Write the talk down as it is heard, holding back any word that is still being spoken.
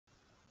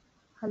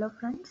Hello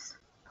friends,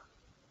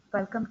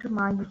 welcome to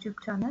my YouTube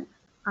channel,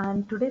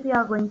 and today we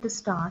are going to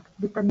start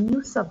with a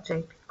new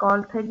subject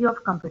called Theory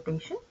of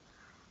Computation,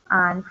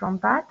 and from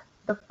that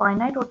the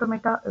finite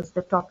automata is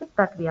the topic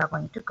that we are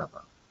going to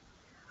cover.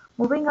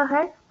 Moving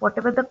ahead,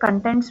 whatever the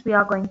contents we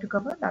are going to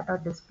cover that are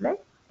displayed: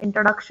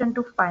 introduction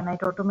to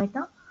finite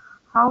automata,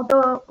 how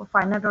the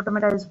finite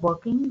automata is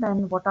working,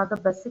 then what are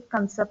the basic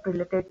concepts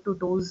related to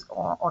those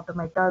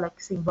automata like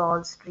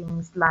symbols,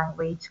 strings,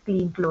 language,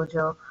 clean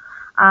closure,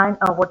 and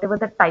whatever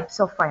the types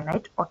of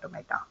finite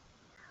automata.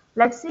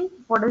 Let's see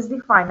what is the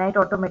finite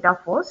automata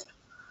first.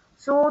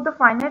 So the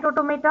finite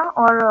automata,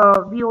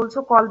 or we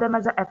also call them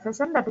as a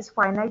FSM, that is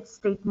finite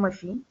state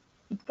machine.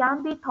 It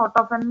can be thought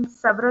of in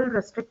several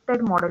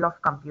restricted model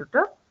of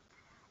computer.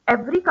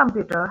 Every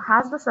computer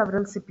has the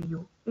several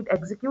CPU. It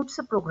executes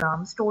a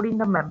program stored in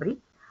the memory,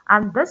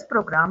 and this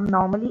program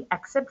normally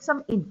accepts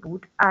some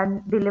input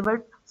and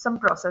delivered some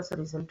process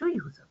result to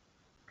user.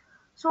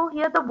 So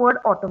here the word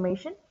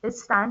automation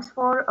is stands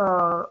for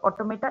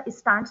automata. It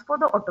stands for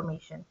the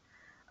automation,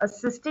 a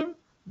system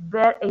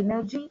where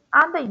energy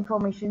and the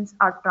informations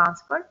are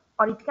transferred,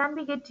 or it can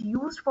be get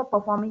used for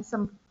performing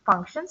some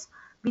functions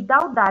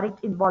without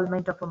direct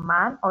involvement of a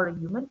man or a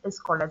human is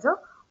called as a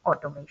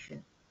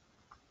automation.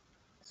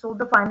 So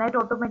the finite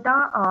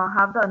automata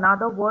have the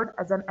another word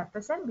as an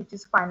FSM, which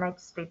is finite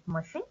state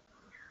machine.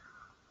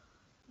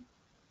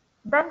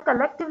 Then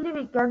collectively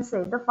we can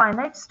say the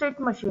finite state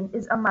machine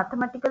is a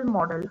mathematical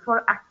model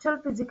for actual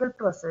physical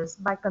process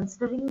by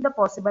considering the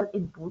possible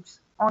inputs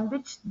on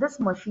which this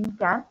machine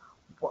can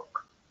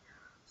work.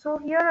 So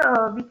here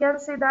we can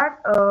say that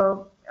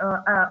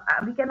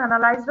we can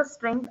analyze the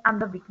strength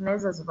and the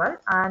weakness as well,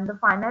 and the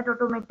finite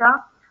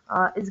automata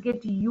is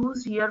get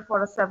used here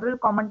for several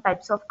common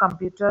types of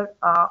computer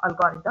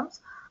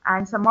algorithms,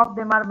 and some of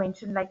them are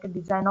mentioned like a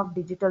design of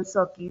digital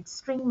circuits,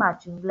 string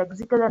matching,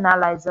 lexical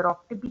analyzer of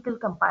typical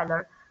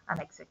compiler,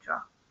 and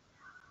etc.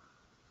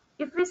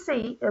 If we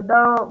say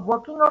the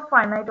working of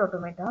finite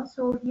automata,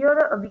 so here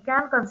we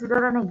can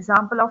consider an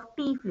example of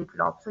T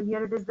flip-flop. So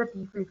here it is the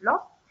T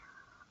flip-flop.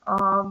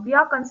 We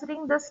are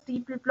considering this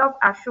T flip-flop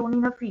as shown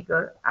in a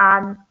figure,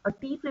 and a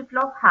T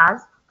flip-flop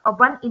has a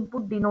one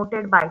input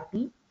denoted by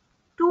T,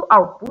 two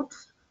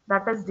outputs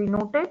that is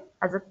denoted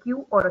as a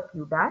Q or a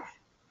Q dash.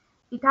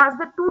 It has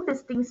the two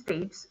distinct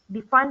states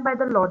defined by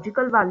the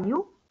logical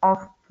value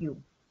of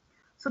Q.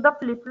 So the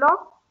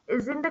flip-flop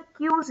is in the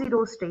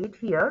Q0 state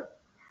here,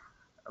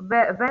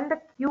 where when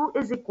the Q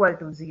is equal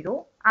to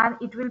 0, and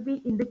it will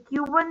be in the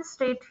Q1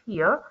 state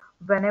here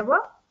whenever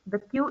the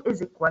Q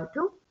is equal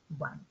to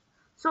 1.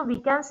 So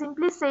we can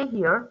simply say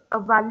here a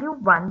value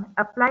 1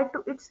 applied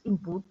to its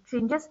input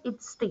changes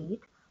its state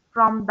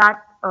from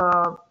that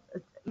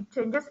it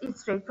changes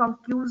its state from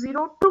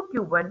Q0 to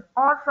Q1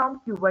 or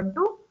from Q1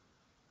 to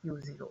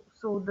Q0.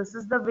 So this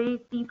is the way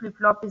T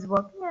flip-flop is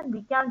working, and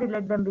we can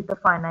relate them with the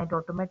finite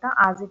automata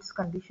as its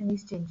condition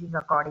is changing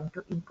according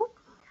to input.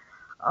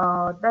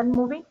 Then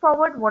moving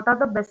forward, what are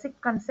the basic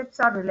concepts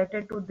are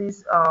related to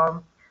this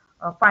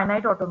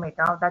finite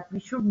automata that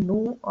we should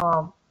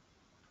know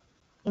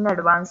in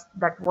advance,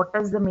 that what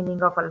is the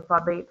meaning of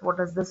alphabet, what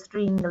is the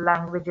string,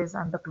 languages,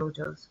 and the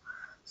closures.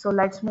 So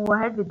let's move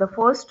ahead with the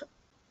first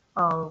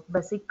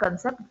basic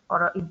concept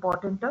or an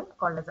important term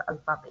called as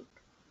alphabet.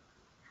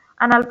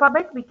 An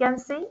alphabet, we can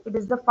say it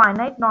is the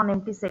finite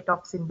non-empty set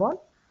of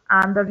symbol,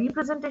 and the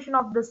representation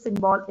of this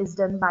symbol is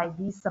done by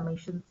these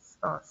summation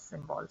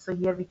symbol. So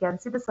here we can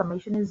see the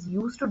summation is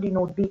used to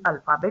denote the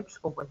alphabets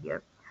over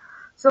here.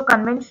 So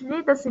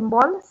conventionally the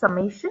symbol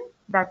summation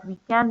that we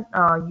can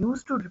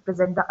use to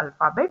represent the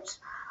alphabets,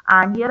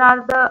 and here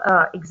are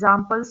the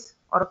examples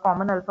or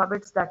common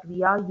alphabets that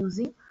we are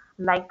using.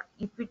 Like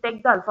if we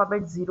take the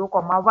alphabet 0,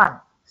 1,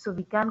 so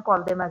we can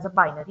call them as a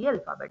binary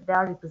alphabet. They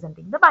are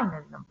representing the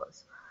binary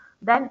numbers.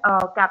 Then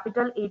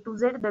capital A to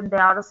Z, then they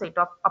are a set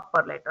of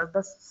upper letters.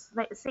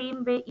 The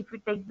same way, if we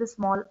take the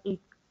small a,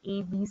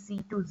 B,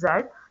 C to Z,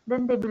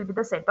 then they will be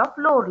the set of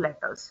lower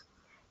letters.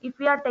 If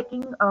we are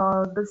taking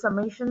the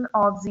summation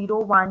of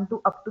 0, 1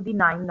 to up to the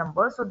 9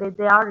 numbers, so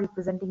they are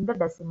representing the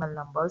decimal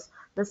numbers.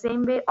 The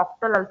same way,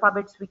 octal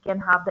alphabets, we can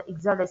have the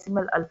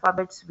hexadecimal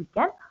alphabets we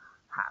can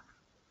have.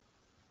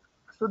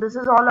 So this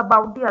is all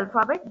about the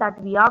alphabet that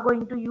we are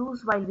going to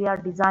use while we are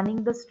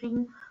designing the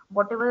string,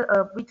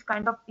 whatever which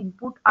kind of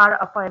input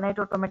our finite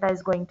automata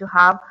is going to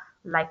have.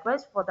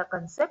 Likewise, for the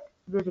concept,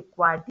 we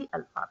require the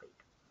alphabet.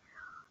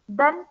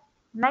 Then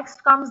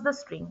next comes the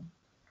string.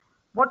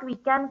 What we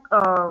can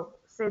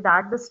say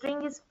that the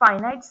string is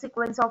finite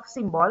sequence of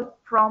symbol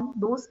from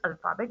those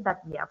alphabet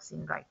that we have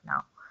seen right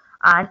now.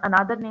 And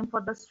another name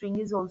for the string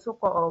is also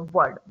called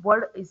word.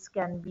 Word is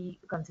can be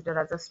considered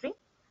as a string.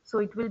 So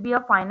it will be a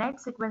finite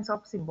sequence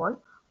of symbol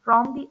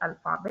from the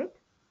alphabet.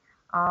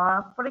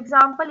 For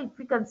example, if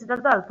we consider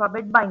the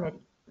alphabet binary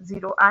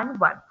 0 and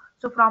 1,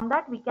 so from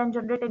that we can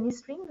generate any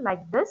string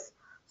like this.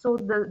 So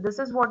this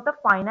is what the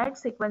finite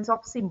sequence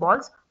of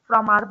symbols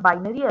from our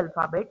binary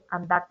alphabet,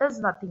 and that is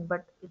nothing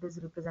but it is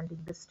representing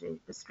the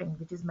string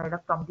which is made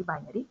up from the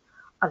binary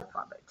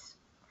alphabets.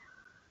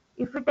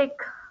 If we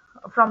take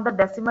from the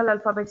decimal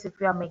alphabets, if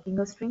we are making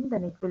a string,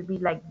 then it will be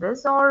like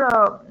this,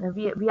 or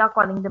we are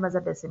calling them as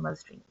a decimal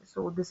string.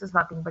 So this is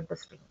nothing but the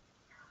string.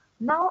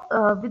 Now,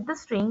 with the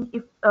string,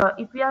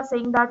 if we are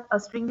saying that a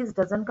string is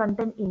doesn't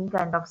contain any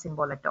kind of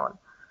symbol at all,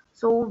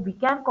 so we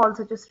can call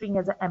such a string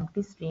as an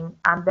empty string,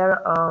 and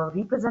their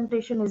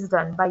representation is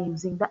done by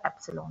using the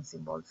epsilon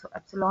symbol. So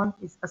epsilon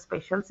is a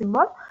special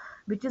symbol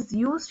which is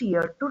used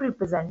here to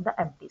represent the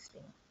empty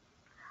string.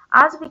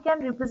 As we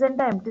can represent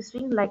the empty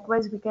string,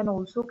 likewise we can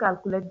also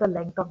calculate the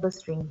length of the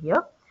string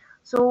here.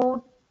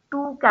 So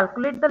to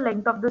calculate the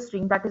length of the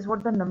string, that is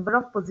what the number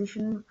of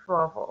position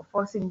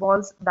for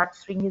symbols that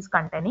string is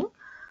containing.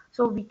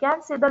 So we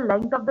can say the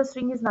length of the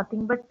string is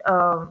nothing but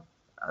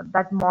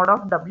that mod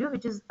of w,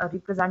 which is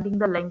representing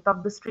the length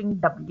of the string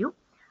w,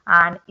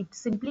 and it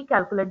simply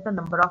calculate the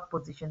number of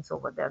positions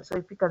over there. So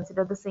if we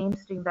consider the same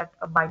string, that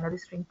a binary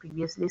string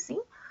previously seen,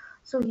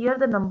 so here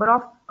the number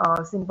of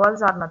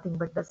symbols are nothing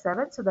but the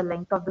 7. So the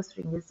length of the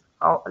string is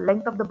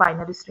length of the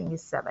binary string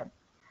is 7.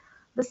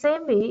 The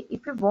same way,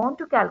 if you want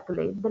to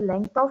calculate the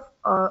length of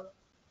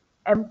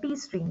empty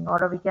string,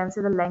 or we can say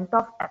the length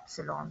of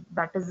epsilon,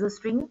 that is the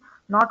string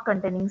not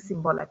containing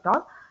symbol at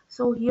all.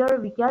 So here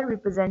we can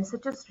represent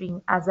such a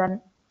string as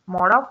an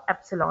mod of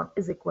epsilon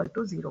is equal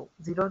to 0.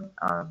 0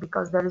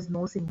 because there is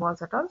no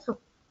symbols at all. So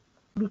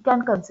we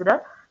can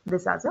consider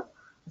this as a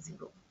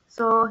 0.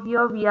 So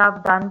here we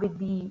have done with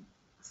the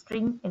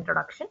string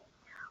introduction.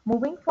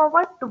 Moving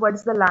forward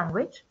towards the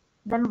language,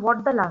 then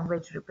what the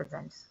language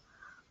represents.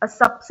 A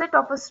subset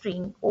of a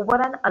string over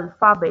an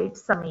alphabet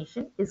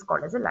summation is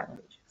called as a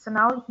language. So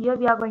now here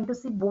we are going to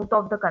see both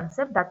of the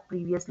concept that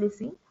previously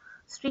seen,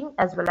 string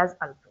as well as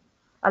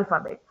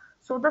alphabet.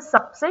 So the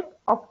subset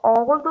of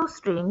all those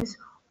strings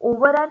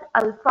over an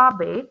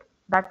alphabet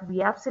that we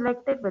have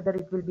selected, whether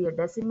it will be a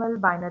decimal,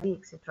 binary,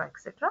 etc.,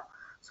 etc.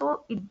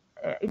 So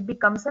it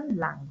becomes a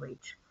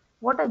language.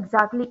 What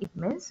exactly it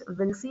means,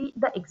 we'll see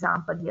the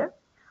example here.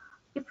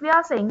 If we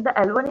are saying the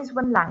L1 is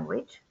one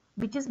language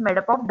which is made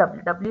up of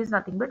W, W is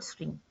nothing but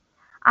string,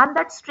 and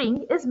that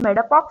string is made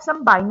up of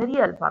some binary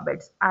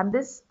alphabets, and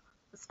this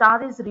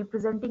star is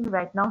representing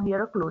right now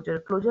here a closure.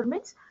 Closure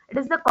means it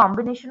is the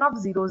combination of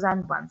zeros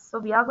and ones. So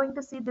we are going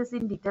to see this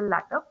in detail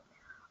later.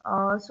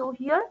 So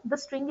here the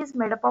string is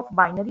made up of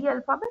binary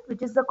alphabet,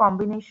 which is the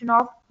combination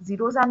of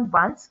zeros and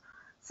ones,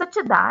 such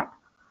that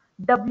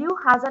W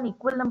has an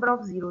equal number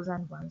of zeros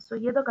and ones. So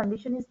here the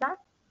condition is that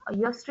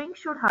your string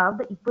should have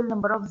the equal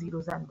number of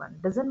zeros and one.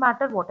 Doesn't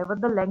matter whatever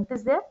the length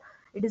is there,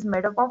 it is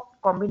made up of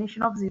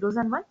combination of zeros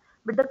and one.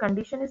 But the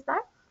condition is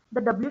that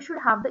the W should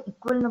have the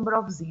equal number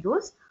of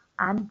zeros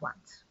and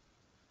ones.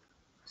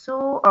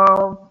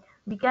 So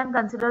we can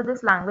consider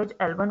this language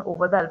L1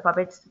 over the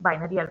alphabets,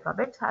 binary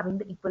alphabets having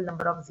the equal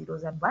number of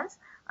zeros and ones.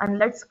 And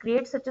let's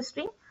create such a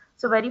string.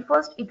 So very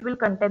first it will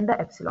contain the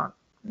epsilon.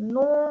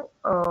 No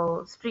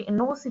string,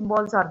 no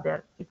symbols are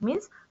there. It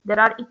means there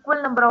are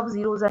equal number of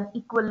zeros and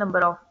equal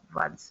number of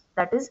ones.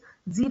 That is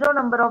zero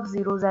number of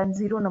zeros and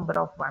zero number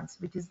of ones,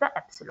 which is the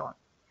epsilon.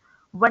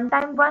 1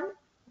 time 1,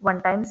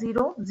 1 time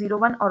 0, 0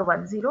 1 or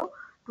 1 0,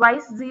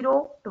 twice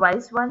 0,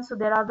 twice 1. So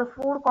there are the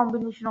four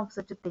combination of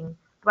such a thing,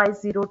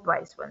 twice 0,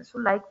 twice 1. So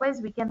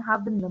likewise we can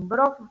have the number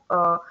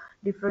of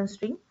different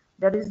string.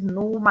 There is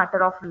no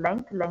matter of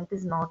length, length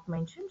is not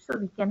mentioned. So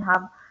we can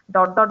have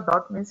dot dot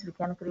dot means we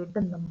can create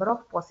the number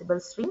of possible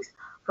strings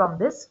from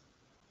this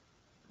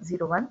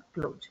 0 1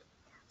 closure.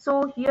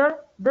 So here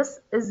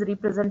this is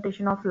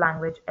representation of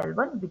language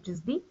L1, which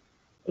is the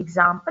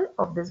example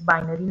of this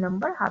binary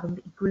number having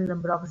the equal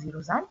number of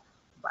zeros and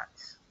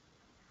ones.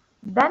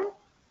 Then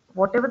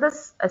whatever the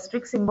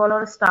asterisk symbol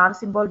or star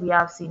symbol we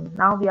have seen,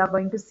 now we are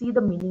going to see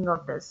the meaning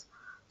of this.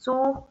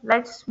 So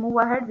let's move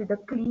ahead with the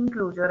clean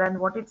closure, and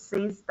what it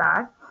says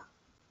that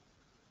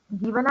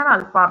given an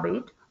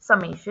alphabet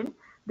summation,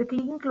 the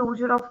clean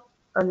closure of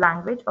a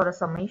language or a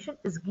summation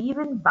is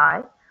given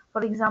by,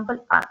 for example,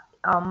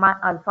 my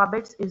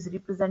alphabets is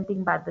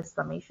representing by this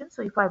summation.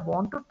 So if I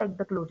want to take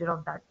the closure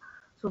of that,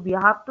 so we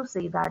have to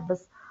say that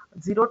this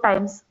 0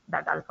 times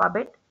that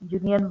alphabet,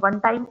 union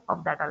 1 time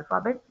of that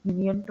alphabet,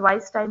 union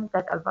twice time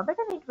that alphabet,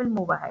 and it will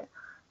move ahead.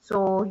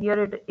 So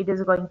here it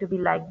is going to be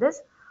like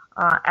this,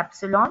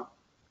 epsilon,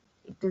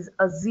 it is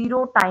a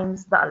 0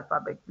 times the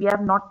alphabet. We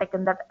have not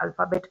taken that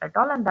alphabet at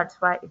all, and that's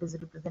why it is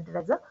represented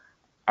as a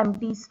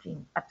empty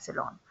string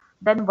epsilon.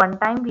 Then 1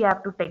 time we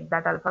have to take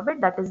that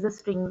alphabet, that is the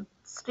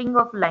string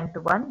of length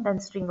 1, then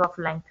string of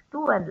length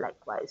 2, and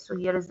likewise. So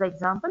here is the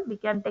example. We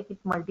can take it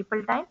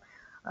multiple time,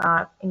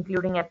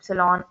 including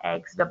epsilon,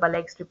 x, double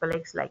x, triple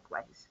x,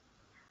 likewise.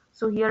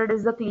 So here it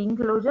is the clean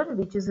closure,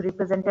 which is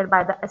represented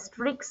by the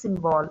asterisk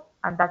symbol,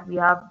 and that we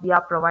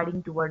are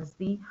providing towards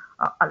the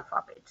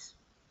alphabets.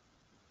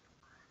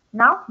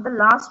 Now the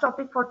last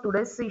topic for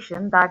today's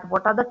session, that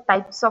what are the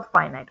types of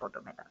finite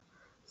automata.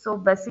 So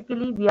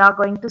basically we are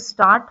going to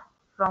start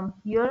from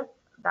here,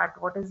 that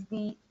what is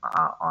the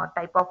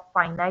type of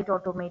finite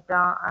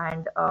automata,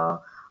 and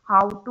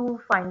how to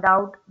find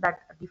out that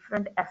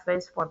different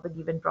FS for the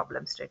given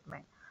problem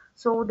statement.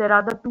 So there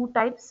are the two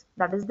types,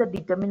 that is the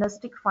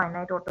deterministic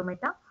finite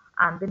automata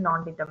and the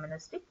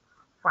non-deterministic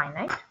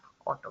finite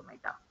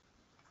automata.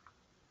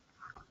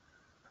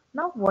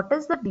 Now, what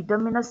is the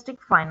deterministic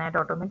finite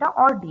automata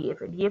or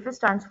DFA? DFA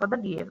stands for the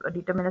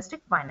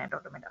deterministic finite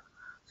automata.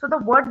 So the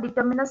word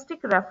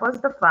deterministic refers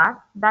the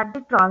fact that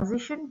the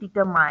transition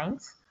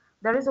determines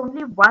there is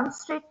only one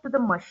state to the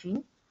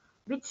machine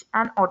which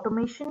an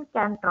automation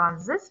can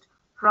transist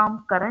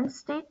from current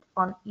state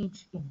on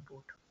each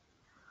input.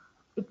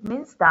 It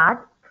means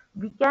that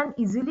we can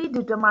easily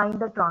determine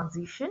the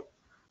transition,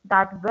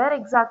 that where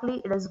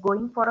exactly it is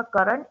going for a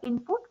current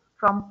input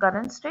from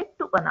current state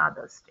to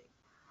another state.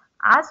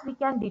 As we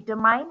can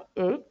determine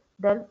it,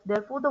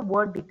 therefore the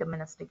word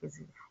deterministic is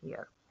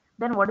here.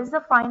 Then what is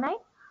the finite?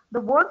 The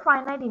word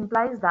finite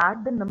implies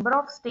that the number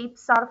of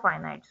steps are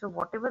finite. So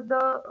whatever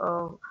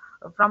the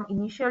from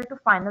initial to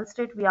final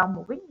state we are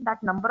moving,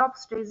 that number of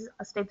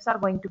steps are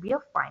going to be a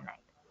finite.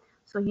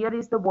 So here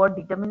is the word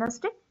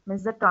deterministic,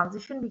 means the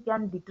transition we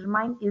can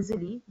determine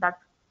easily that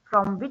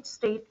from which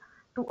state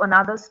to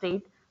another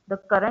state the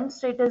current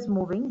state is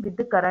moving with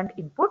the current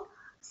input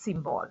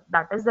symbol.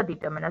 That is the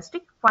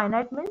deterministic.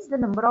 Finite means the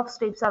number of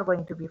steps are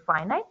going to be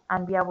finite,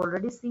 and we have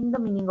already seen the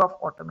meaning of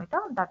automata.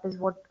 That is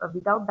what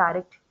without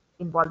direct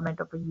involvement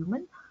of a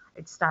human,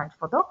 it stands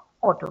for the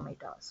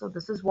automata. So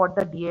this is what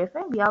the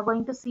DFA. We are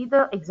going to see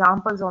the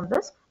examples on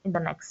this in the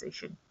next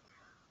session.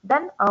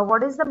 Then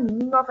what is the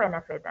meaning of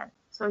NFA then?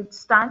 So it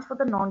stands for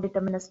the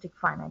non-deterministic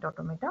finite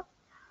automata.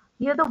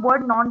 Here the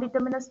word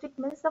non-deterministic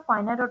means the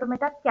finite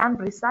automata can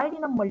reside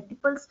in a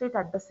multiple state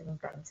at the same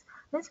time.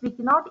 Means we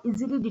cannot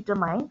easily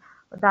determine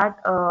that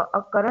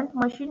a current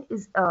machine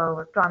is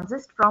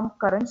transist from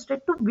current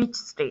state to which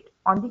state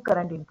on the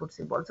current input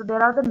symbol. So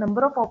there are the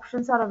number of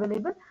options are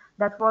available,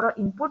 that for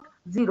input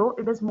 0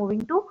 it is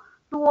moving to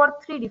 2 or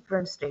 3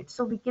 different states.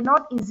 So we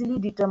cannot easily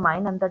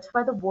determine, and that's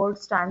why the word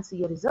stands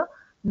here is a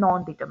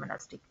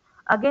non-deterministic.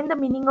 Again, the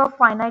meaning of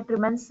finite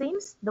remains same.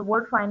 The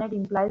word finite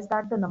implies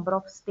that the number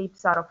of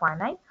steps are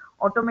finite.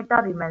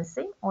 Automata remains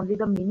same. Only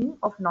the meaning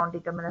of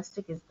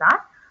non-deterministic is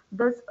that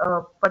this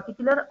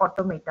particular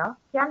automata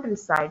can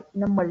reside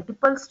in a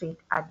multiple state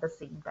at the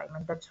same time,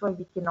 and that's why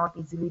we cannot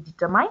easily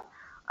determine,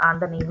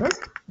 and the name is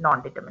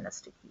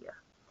non-deterministic here.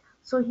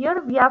 So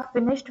here we have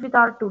finished with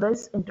our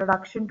today's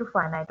introduction to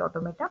finite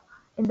automata.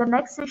 In the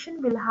next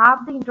session, we'll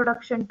have the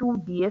introduction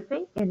to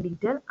DFA in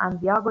detail,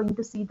 and we are going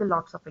to see the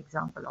lots of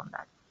example on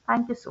that.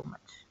 Thank you so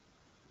much.